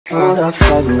That's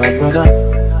my brother.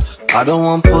 I don't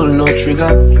want pull no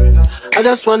trigger. I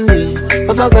just want me,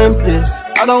 cause I can play.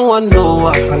 I don't want no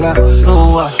wahala,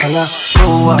 no wahala,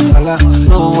 no wahala,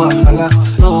 no wahala,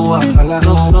 no wahala,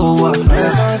 no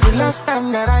wahala. The last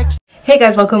time that I... Hey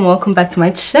guys, welcome back to my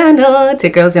channel. It's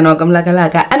your girls,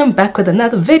 Laga, and I'm back with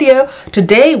another video.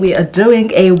 Today we are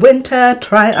doing a winter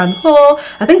try on haul.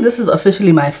 I think this is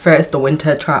officially my first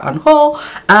winter try on haul.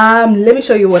 Let me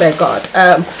show you what I got.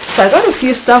 So I got a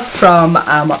few stuff from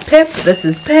Pep. This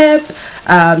is Pep.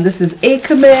 This is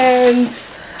Ackermans.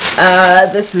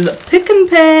 This is Pick n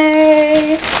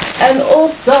Pay,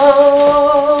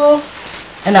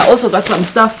 and I also got some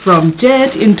stuff from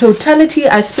Jet. In totality,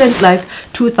 I spent like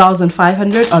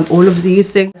 2,500 on all of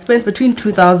these things. I spent between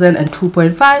 2,000 and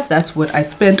 2.5. That's what I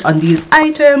spent on these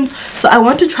items. So I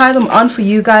want to try them on for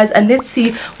you guys, and let's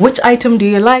see which item do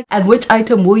you like and which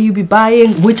item will you be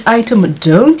buying, which item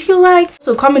don't you like.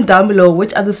 So comment down below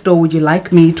which other store would you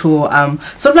like me to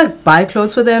sort of like buy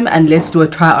clothes for them, and let's do a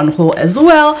try on haul as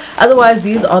well. Otherwise,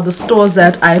 these are the stores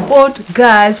that I bought.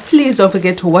 Guys, please don't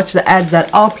forget to watch the ads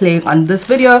that are playing on this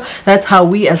video. That's how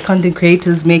we as content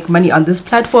creators make money on this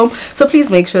platform, so please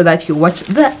make sure that you watch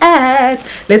the ads.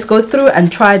 Let's go through and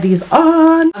try these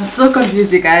on. I'm so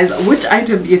confused, you guys. Which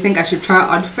item do you think I should try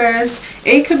on first?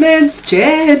 Ackermans,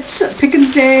 Jet, Pick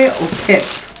n Pay, or Pep?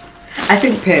 I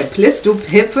think Pep. Let's do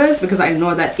Pep first because I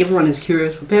know that everyone is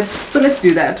curious for Pep, so let's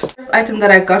do that. First item that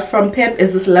I got from Pep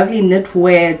is this lovely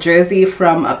knitwear jersey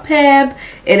from Pep.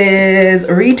 It is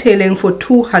retailing for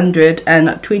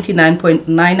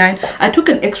 229.99. I took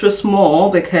an extra small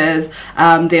because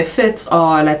their fits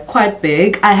are like quite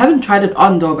big. I haven't tried it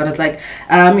on though, but it's like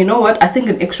you know what, I think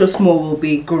an extra small will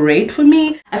be great for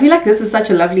me. I feel like this is such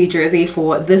a lovely jersey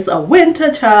for this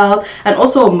winter, child, and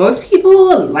also most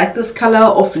people like this color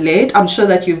of late. I'm sure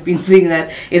that you've been seeing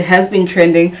that it has been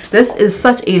trending. This is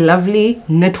such a lovely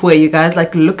knitwear, you guys.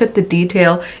 Like, look at the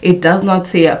detail. It does not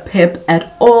say a Pep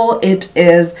at all. It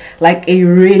is like a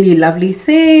really lovely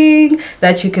thing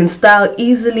that you can style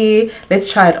easily.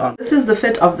 Let's try it on. This is the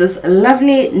fit of this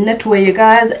lovely knitwear, you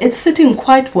guys. It's sitting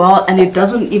quite well, and it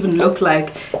doesn't even look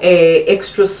like a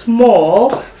extra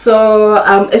small. So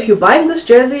if you're buying this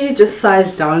jersey, just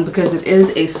size down because it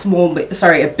is a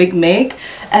big make.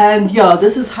 And yeah,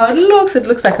 this is how it looks. It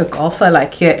looks like a golfer,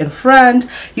 like here in front.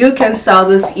 You can style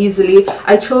this easily.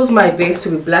 I chose my base to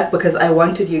be black because I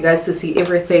wanted you guys to see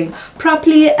everything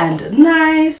properly and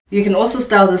nice. You can also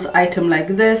style this item like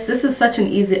this. This is such an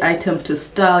easy item to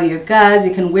style, you guys.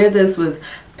 You can wear this with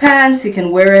pants, you can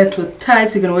wear it with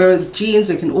tights, you can wear it with jeans,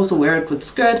 you can also wear it with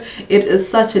skirt. It is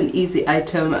such an easy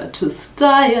item to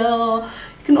style.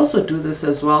 You can also do this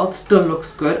as well. It still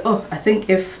looks good. Oh, I think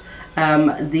if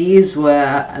these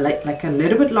were like a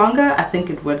little bit longer, I think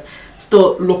it would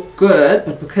still look good,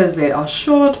 but because they are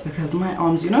short, because my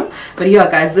arms, you know. But yeah,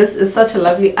 guys, this is such a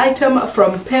lovely item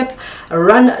from Pep.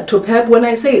 Run to Pep. When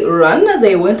I say run,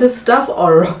 their winter stuff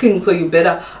are rocking, so you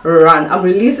better run. I'm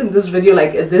releasing this video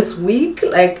like this week,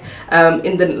 like I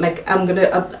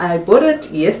bought it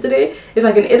yesterday. If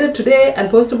I can edit today and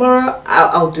post tomorrow,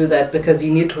 I'll do that because you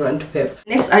need to run to Pep.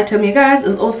 Next item, you guys,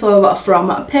 is also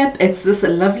from Pep. It's this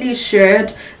lovely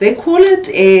shirt. They call it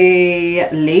a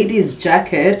ladies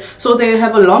jacket, so they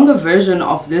have a longer version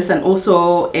of this and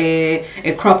also a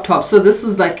crop top. So this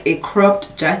is like a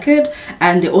cropped jacket,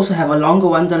 and they also have a longer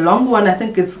one. The longer one, I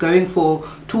think it's going for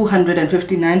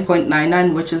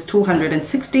 259.99, which is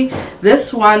 260.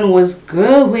 This one was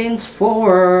going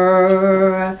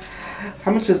for,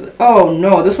 how much is it? Oh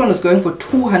no, this one is going for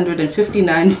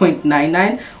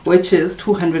 259.99, which is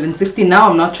 260. Now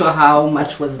I'm not sure how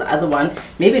much was the other one.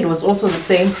 Maybe it was also the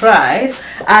same price.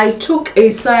 I took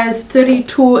a size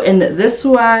 32 in this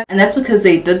one, and that's because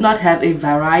they did not have a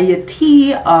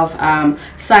variety of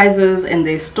sizes in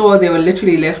their store. They were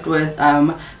literally left with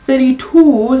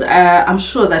 32s. I'm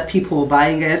sure that people were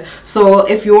buying it, so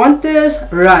if you want this,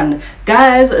 run,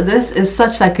 guys. This is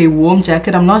such like a warm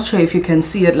jacket. I'm not sure if you can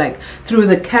see it like through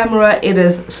the camera. It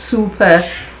is super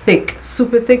thick,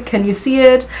 super thick. Can you see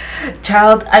it,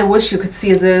 child? I wish you could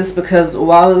see this because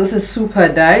wow, this is super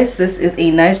nice. This is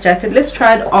a nice jacket. Let's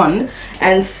try it on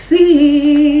and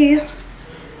see.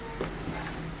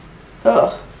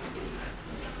 Oh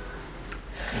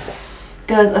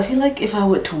guys, I feel like if I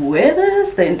were to wear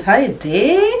this the entire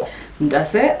day,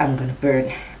 that's it, I'm gonna burn.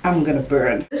 I'm gonna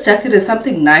burn. This jacket is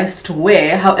something nice to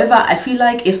wear. However, I feel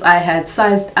like if I had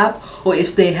sized up or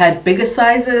if they had bigger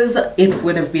sizes, it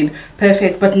would have been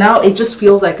perfect. But now it just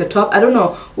feels like a top. I don't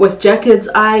know, with jackets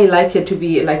I like it to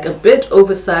be like a bit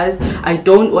oversized. I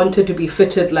don't want it to be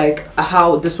fitted like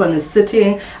how this one is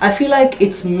sitting. I feel like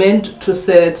it's meant to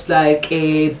sit like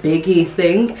a baggy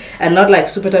thing and not like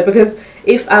super tight, because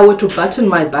if I were to button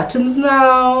my buttons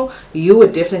now, you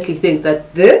would definitely think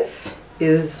that this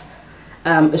is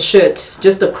a shirt,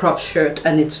 just a crop shirt,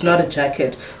 and it's not a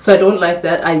jacket. So I don't like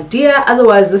that idea.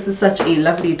 Otherwise, this is such a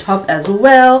lovely top as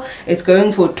well. It's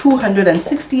going for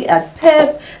 260 at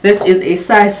Pep. This is a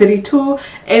size 32.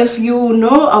 If you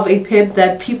know of a Pep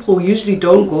that people usually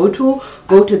don't go to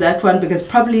that one, because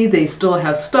probably they still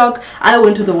have stock. I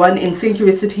went to the one in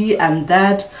City, and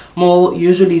that mall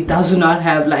usually does not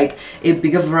have like a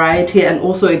bigger variety, and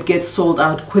also it gets sold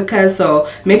out quicker. So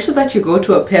make sure that you go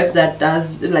to a Pep that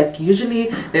does, like, usually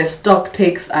their stock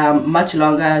takes much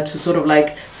longer to sort of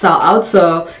like sell out.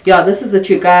 So yeah, this is it,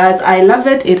 you guys. I love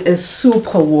it. It is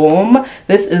super warm.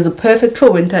 This is perfect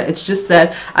for winter. It's just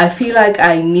that I feel like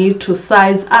I need to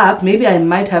size up. Maybe I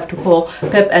might have to call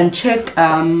Pep and check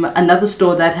another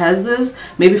store that has this,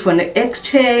 maybe for an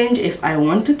exchange if I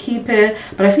want to keep it.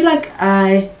 But I feel like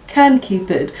I can keep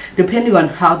it depending on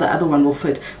how the other one will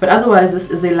fit. But otherwise, this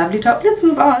is a lovely top. Let's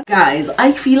move on, guys.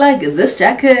 I feel like this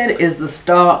jacket is the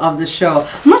star of the show.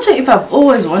 I'm not sure if I've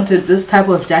always wanted this type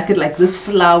of jacket, like this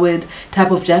flowered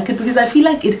type of jacket, because I feel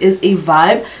like it is a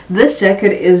vibe. This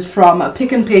jacket is from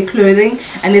Pick and Pay Clothing,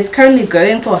 and it's currently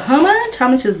going for how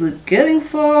much is it going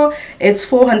for? It's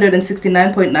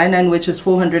 469.99, which is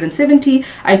 470.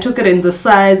 I took it in the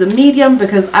size medium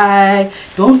because I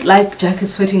don't like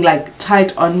jackets fitting like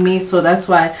tight on me, so that's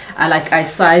why I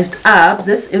sized up.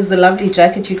 This is the lovely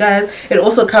jacket, you guys. It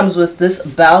also comes with this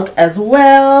belt as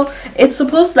well. It's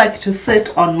supposed like to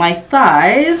sit on my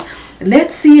thighs.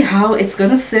 Let's see how it's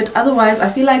gonna sit. Otherwise,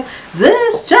 I feel like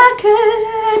this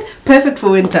jacket perfect for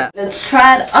winter. Let's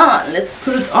try it on. Let's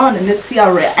put it on and let's see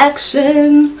our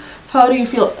reactions. How do you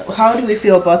feel? How do we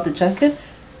feel about the jacket?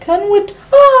 Can we?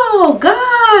 Oh,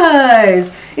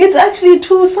 guys, it's actually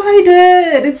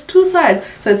two-sided. It's two sides,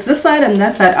 so it's this side and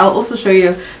that side. I'll also show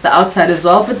you the outside as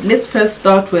well, but let's first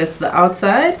start with the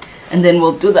outside and then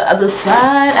we'll do the other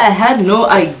side. I had no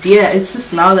idea. It's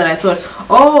just now that I thought,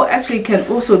 oh, actually it can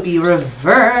also be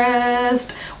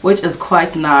reversed, which is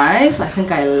quite nice. I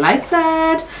think I like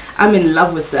that. I'm in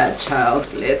love with that,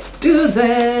 child. Let's do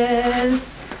this.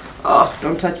 Oh,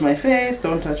 don't touch my face,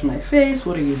 don't touch my face.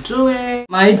 What are you doing?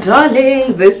 My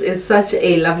darling, this is such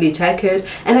a lovely jacket,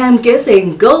 and I'm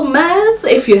guessing go math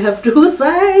if you have two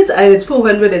sides, and it's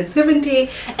 470.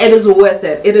 It is worth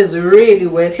it. It is really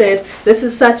worth it. This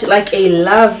is such like a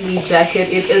lovely jacket.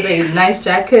 It is a nice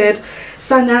jacket.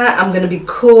 Sana, I'm gonna be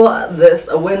cool this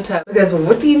winter, because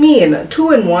what do you mean,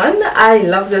 2-in-1? I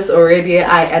love this already.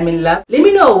 I am in love. Let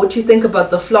me know what you think about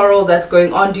the floral that's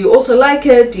going on. Do you also like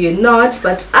it? Do you not?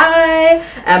 But I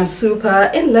am super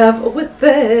in love with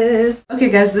this. Okay,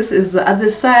 guys, this is the other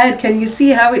side. Can you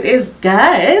see how it is,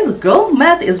 guys? Girl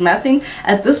math is mathing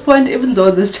at this point. Even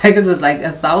though this jacket was like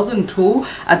 1,002,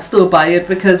 I'd still buy it,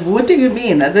 because what do you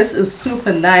mean? This is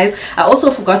super nice. I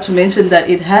also forgot to mention that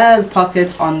it has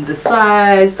pockets on the side,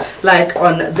 like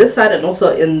on this side, and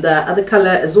also in the other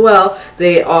color as well.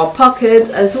 There are pockets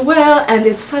as well, and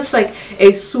it's such like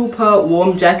a super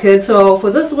warm jacket. So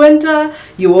for this winter,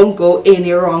 you won't go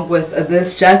any wrong with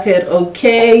this jacket.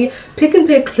 Okay, Pick and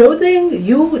Pay Clothing,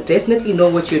 you definitely know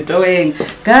what you're doing,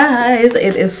 guys.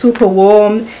 It is super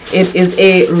warm. It is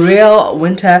a real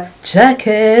winter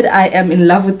jacket. I am in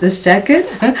love with this jacket.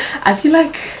 I feel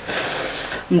like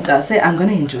I'm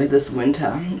gonna enjoy this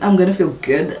winter. I'm gonna feel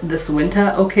good this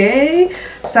winter. Okay,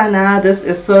 Sana, this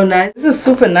is so nice. This is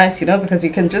super nice, you know, because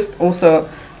you can just also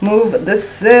move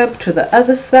this zip to the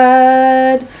other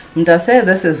side.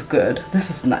 This is good. This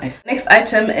is nice. Next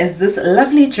item is this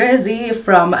lovely jersey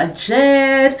from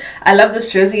Jet. I love this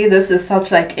jersey. This is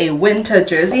such like a winter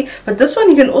jersey, but this one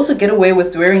you can also get away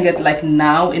with wearing it like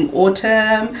now in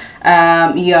autumn.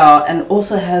 Yeah, and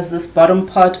also has this bottom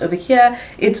part over here.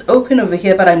 It's open over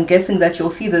here, but I'm guessing that you'll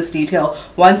see this detail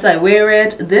once I wear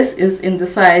it. This is in the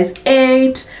size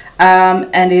 8.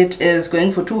 And it is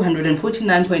going for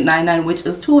 249.99, which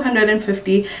is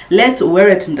 250. Let's wear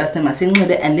it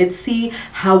and let's see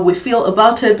how we feel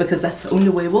about it, because that's the only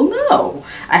way we'll know.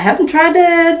 I haven't tried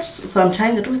it, so I'm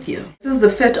trying it with you. This is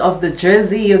the fit of the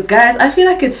jersey, you guys. I feel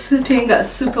like it's sitting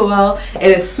super well.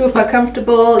 It is super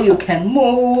comfortable. You can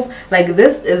move. Like,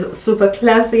 this is super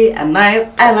classy and nice.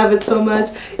 I love it so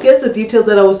much. Here's the detail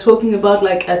that I was talking about,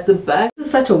 like at the back. This is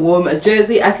such a warm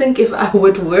jersey. I think if I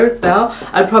would wear it now,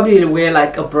 I'd probably wear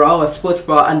like a bra, a sports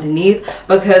bra underneath,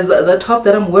 because the top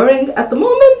that I'm wearing at the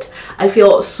moment, I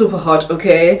feel super hot.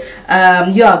 Okay,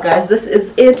 yeah guys, this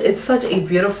is it. It's such a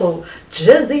beautiful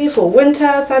jersey for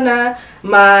winter. Sana,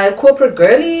 my corporate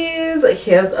girlies,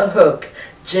 here's a hook.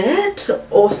 Jet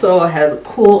also has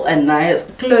cool and nice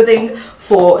clothing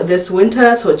for this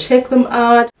winter, so check them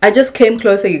out. I just came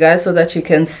closer, you guys, so that you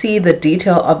can see the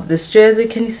detail of this jersey.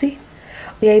 Can you see?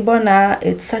 Yeah,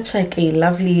 it's such like a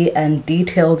lovely and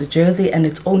detailed jersey, and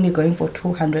it's only going for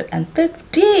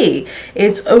 250.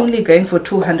 It's only going for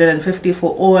 250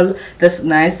 for all this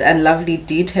nice and lovely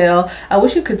detail. I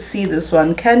wish you could see this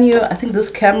one. Can you? I think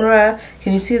this camera,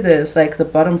 can you see this? Like the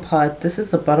bottom part. This is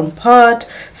the bottom part.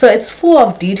 So it's full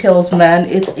of details, man.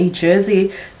 It's a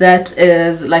jersey that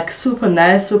is like super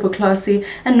nice, super classy,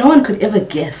 and no one could ever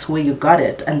guess where you got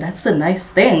it. And that's the nice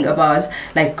thing about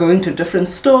like going to different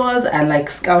stores and like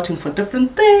scouting for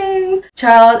different things.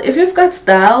 Child, if you've got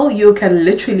style, you can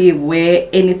literally wear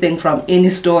anything from any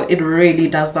store. It really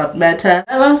does not matter.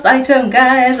 The last item,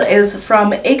 guys, is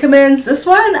from Ackermans. This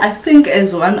one I think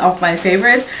is one of my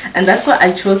favorite, and that's why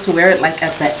I chose to wear it like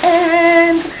at the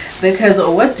end. Because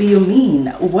what do you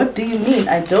mean? What do you mean?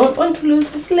 I don't want to lose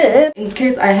the slip in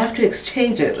case I have to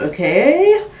exchange it,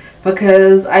 okay?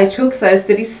 Because I took size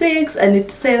 36 and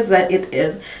it says that it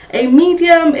is a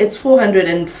medium. It's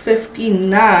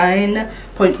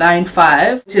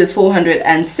 459.95, which is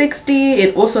 460.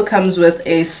 It also comes with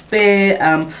a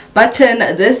spare button.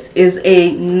 This is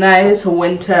a nice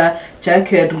winter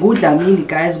jacket. Good lamini,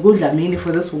 guys, good lamini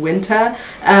for this winter.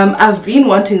 I've been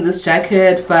wanting this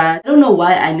jacket, but I don't know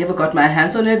why I never got my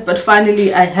hands on it, but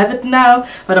finally I have it now.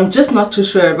 But I'm just not too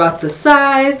sure about the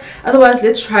size. Otherwise,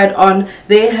 let's try it on.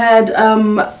 They had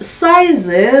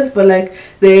sizes, but like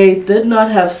they did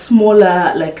not have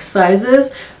smaller like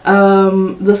sizes.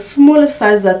 The smallest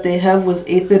size that they have was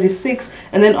a 36,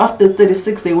 and then after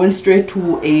 36 they went straight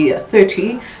to a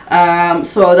 30.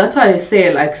 So that's why I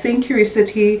say, like, St.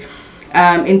 Curiosity,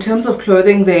 in terms of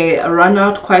clothing, they run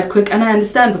out quite quick, and I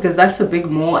understand because that's a big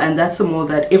mall and that's a mall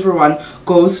that everyone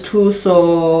goes to.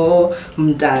 So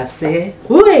mdase,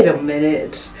 wait a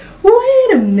minute,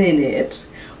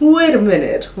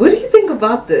 what do you think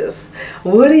about this?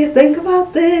 What do you think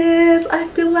about this? I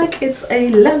feel like it's a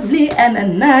lovely and a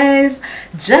nice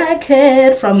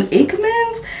jacket from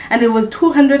Ackermans, and it was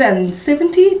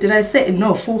 270. Did I say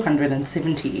no?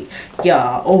 470.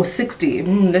 Yeah, or 60.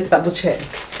 Let's double check.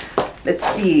 Let's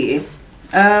see.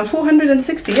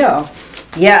 460.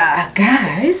 Yeah,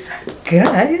 guys,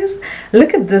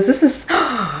 look at this. This is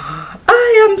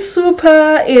I am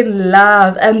super in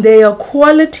love, and their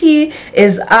quality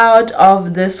is out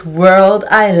of this world.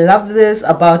 I love this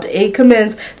about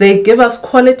Ackermans. They give us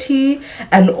quality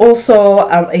and also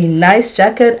a nice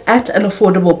jacket at an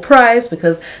affordable price,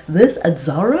 because this at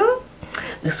Zara,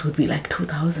 this would be like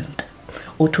 2,000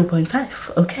 or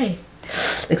 2.5. okay,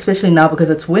 especially now because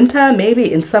it's winter.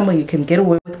 Maybe in summer you can get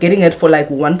away with getting it for like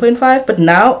 1.5, but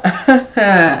now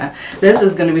this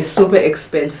is going to be super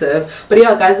expensive. But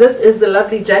yeah, guys, this is the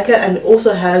lovely jacket, and it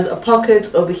also has a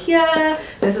pocket over here.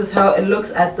 This is how it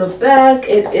looks at the back.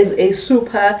 It is a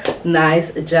super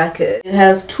nice jacket. It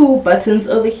has two buttons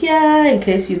over here in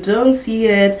case you don't see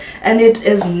it, and it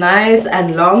is nice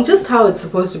and long, just how it's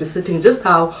supposed to be sitting, just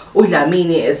how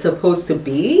ulamini is supposed to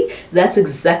be. That's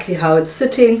exactly how it's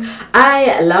sitting.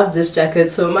 I love this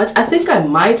jacket so much. I think I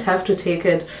might have to take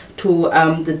it to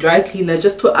the dry cleaner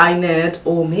just to iron it,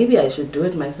 or maybe I should do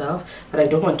it myself, but I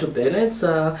don't want to burn it.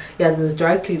 So yeah, there's a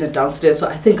dry cleaner downstairs, so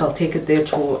I think I'll take it there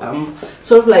to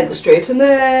sort of like straighten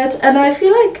it. And I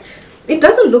feel like it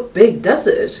doesn't look big, does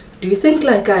it? Do you think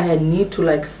like I need to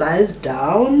like size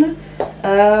down?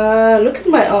 Look at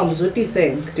my arms. What do you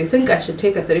think? Do you think I should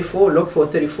take a 34, look for a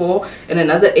 34 in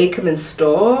another Ackermans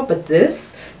store? But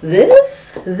this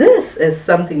is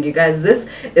something, you guys. This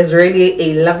is really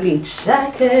a lovely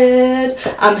jacket.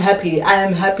 I'm happy. I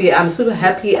am happy. I'm super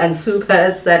happy and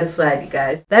super satisfied, you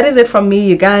guys. That is it from me,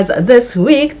 you guys, this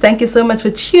week. Thank you so much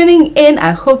for tuning in.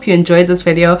 I hope you enjoyed this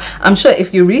video. I'm sure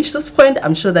if you reached this point,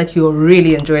 I'm sure that you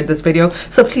really enjoyed this video.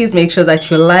 So please make sure that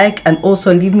you like and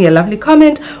also leave me a lovely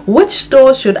comment. Which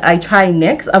store should I try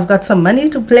next? I've got some money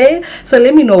to play, so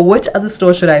let me know which other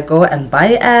store should I go and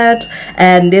buy at,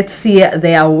 and let's see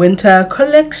their winter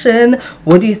collection.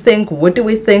 What do you think? What do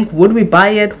we think? Would we buy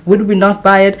it? Would we not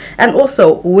buy it? And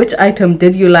also, which item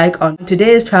did you like on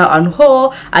today's try on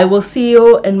haul? I will see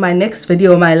you in my next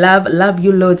video, my love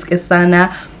you loads,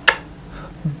 Kesana.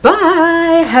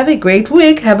 Bye. Have a great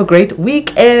week. Have a great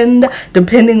weekend,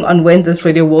 depending on when this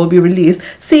video will be released.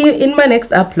 See you in my next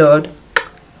upload.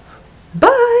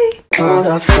 Bye. Oh,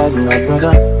 that's sad, my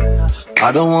brother.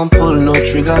 I don't want pull no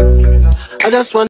trigger. I just want